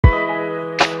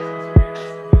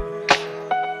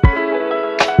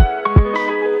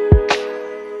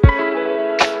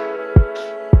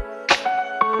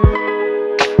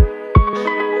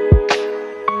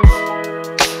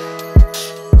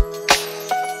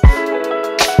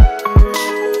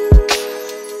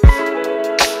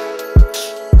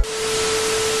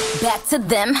back to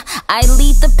them. I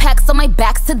lead the pack, so my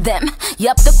back's to them.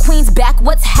 Yup, the queen's back,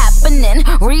 what's happening?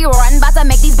 Rerun, about to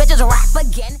make these bitches rap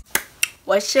again.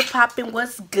 What's shit poppin'?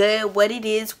 What's good? What it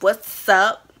is? What's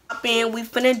up? And we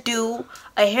finna do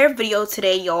a hair video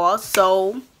today, y'all.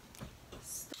 So,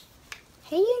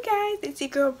 hey you guys, it's your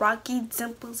girl Rocky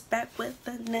Dimples back with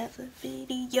another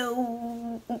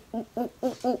video.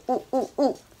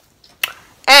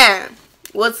 And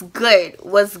what's good?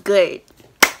 What's good?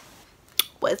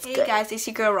 What's good? Hey guys, it's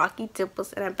your girl Rocky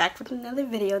Dimples and I'm back with another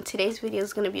video. And today's video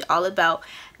is gonna be all about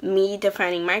me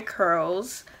defining my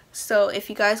curls. So if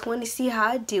you guys want to see how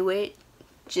I do it,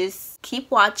 just keep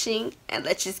watching and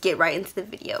let's just get right into the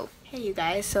video. Hey you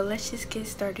guys, so let's just get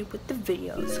started with the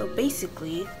video. So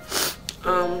basically,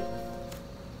 sorry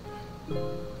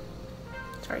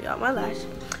y'all, my lash.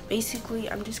 Basically,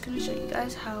 I'm just gonna show you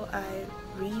guys how I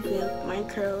revamp my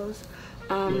curls.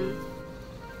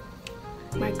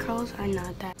 My curls are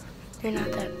not that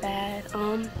bad.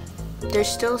 They're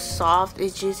still soft,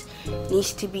 it just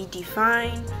needs to be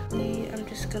defined. I'm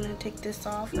just gonna take this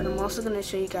off, and I'm also gonna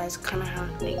show you guys kind of how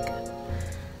to like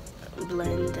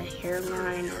blend the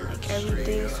hairline and like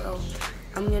everything. So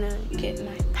I'm gonna get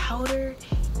my powder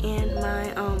and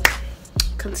my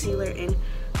concealer and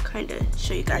kind of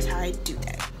show you guys how I do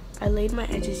that. I laid my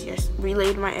edges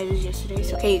relayed my edges yesterday.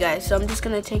 So okay you guys, so I'm just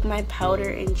gonna take my powder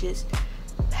and just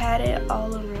pat it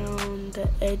all around the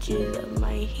edges of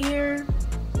my hair.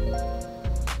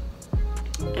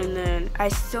 And then I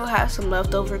still have some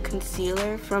leftover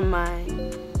concealer from my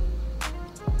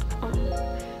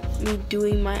me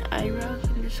doing my eyebrows.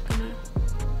 I'm just gonna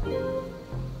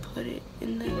put it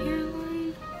in the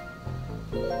hairline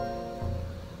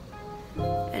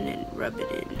and then rub it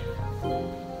in.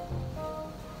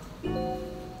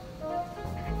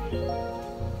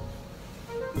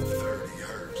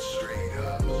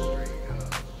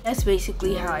 That's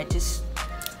basically how I just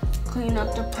clean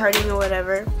up the parting or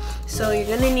whatever. So you're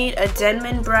gonna need a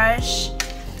Denman brush,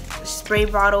 spray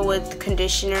bottle with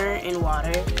conditioner and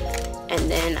water, and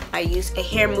then I use a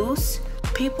hair mousse.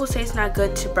 People say it's not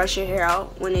good to brush your hair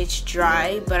out when it's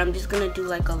dry, but I'm just gonna do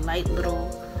like a light little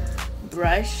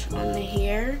brush on the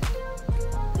hair.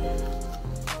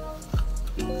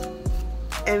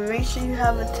 And make sure you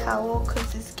have a towel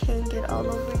because this can get all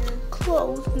over your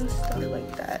clothes and stuff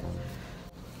like that.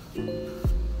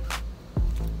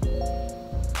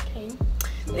 Okay,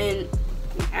 then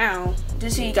now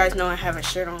just so you guys know I have a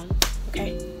shirt on.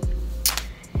 Okay,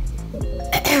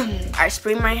 I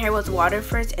spray my hair with water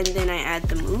first and then I add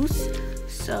the mousse.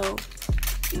 So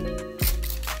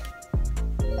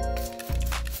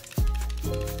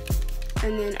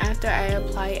and then after I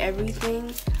apply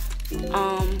everything,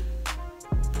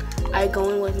 I go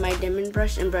in with my Denman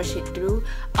brush and brush it through.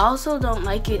 I also don't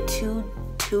like it too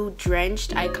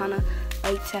drenched. I kind of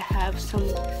like to have some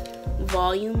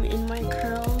volume in my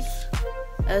curls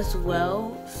as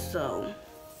well. So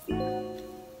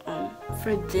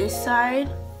for this side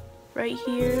right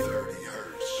here,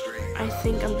 I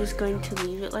think I'm just going to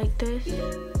leave it like this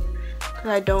because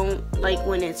I don't like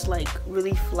when it's like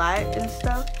really flat and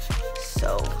stuff.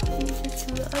 So move it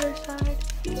to the other side,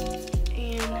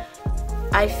 and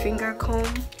I finger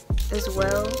comb as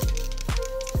well.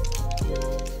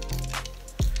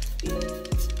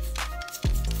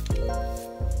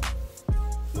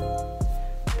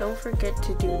 Don't forget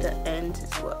to do the ends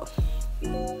as well.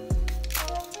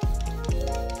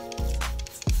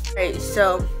 Alright,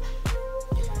 so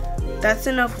that's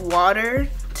enough water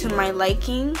to my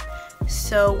liking.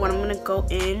 So what I'm gonna go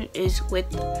in is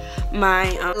with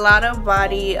my Lotta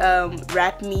Body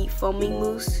Wrap Me Foaming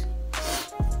Mousse.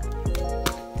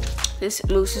 This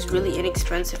mousse is really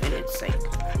inexpensive and it's like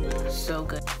so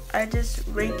good. I just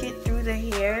rake it through the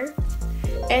hair,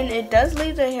 and it does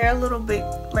leave the hair a little bit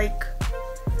like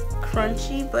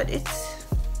crunchy, but it's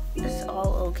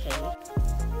all okay.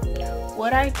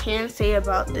 What I can say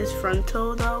about this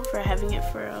frontal though, for having it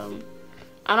for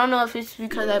I don't know if it's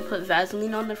because I put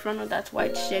Vaseline on the frontal, that's why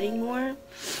it's shedding more,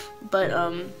 but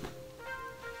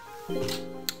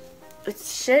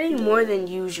it's shedding more than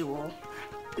usual.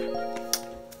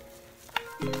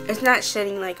 It's not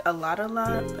shedding like a lot,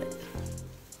 but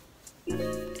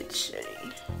it's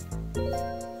shedding.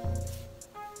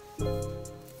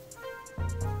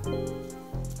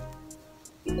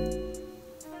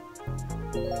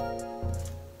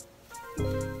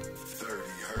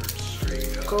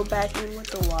 Go back in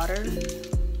with the water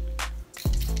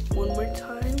one more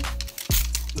time.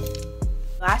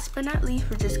 Last but not least,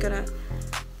 we're just gonna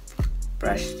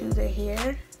brush through the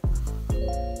hair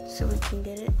so we can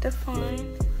get it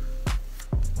defined.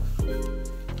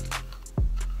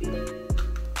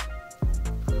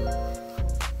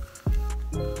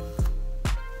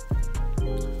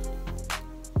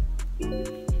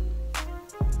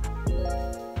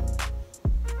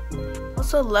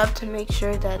 Also love to make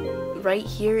sure that right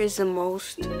here is the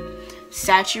most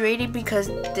saturated because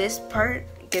this part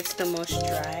gets the most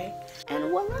dry. And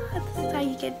voila, this is how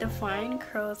you get defined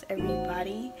curls,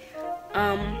 everybody.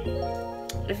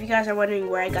 If you guys are wondering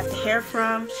where I got the hair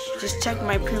from, just check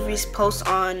my previous post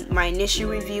on my initial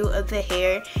review of the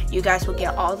hair. You guys will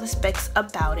get all the specs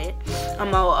about it. I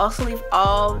will also leave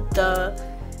all the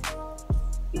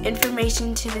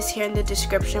information to this hair in the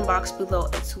description box below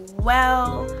as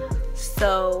well.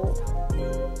 So,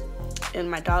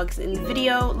 and my dog's in the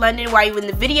video. London, why are you in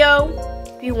the video?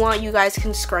 If you want, you guys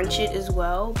can scrunch it as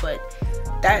well, but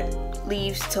that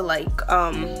leaves to like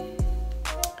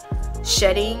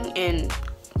shedding and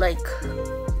like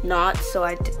knots, so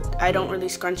I don't really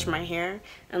scrunch my hair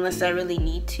unless I really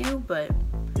need to, but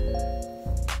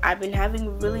I've been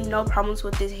having really no problems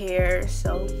with this hair,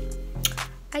 so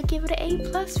I give it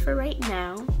an A+ for right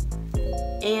now.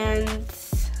 And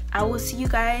I will see you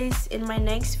guys in my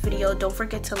next video. Don't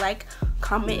forget to like,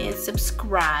 comment, and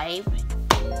subscribe.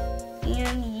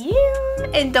 And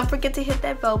yeah, and don't forget to hit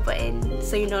that bell button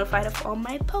so you're notified of all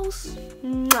my posts.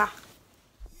 Mwah.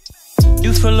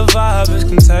 You feel the vibe is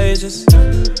contagious.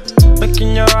 Look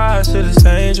in your eyes, it is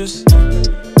dangerous.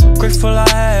 Grateful I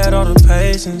had all the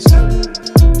patience.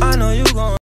 I know you gon'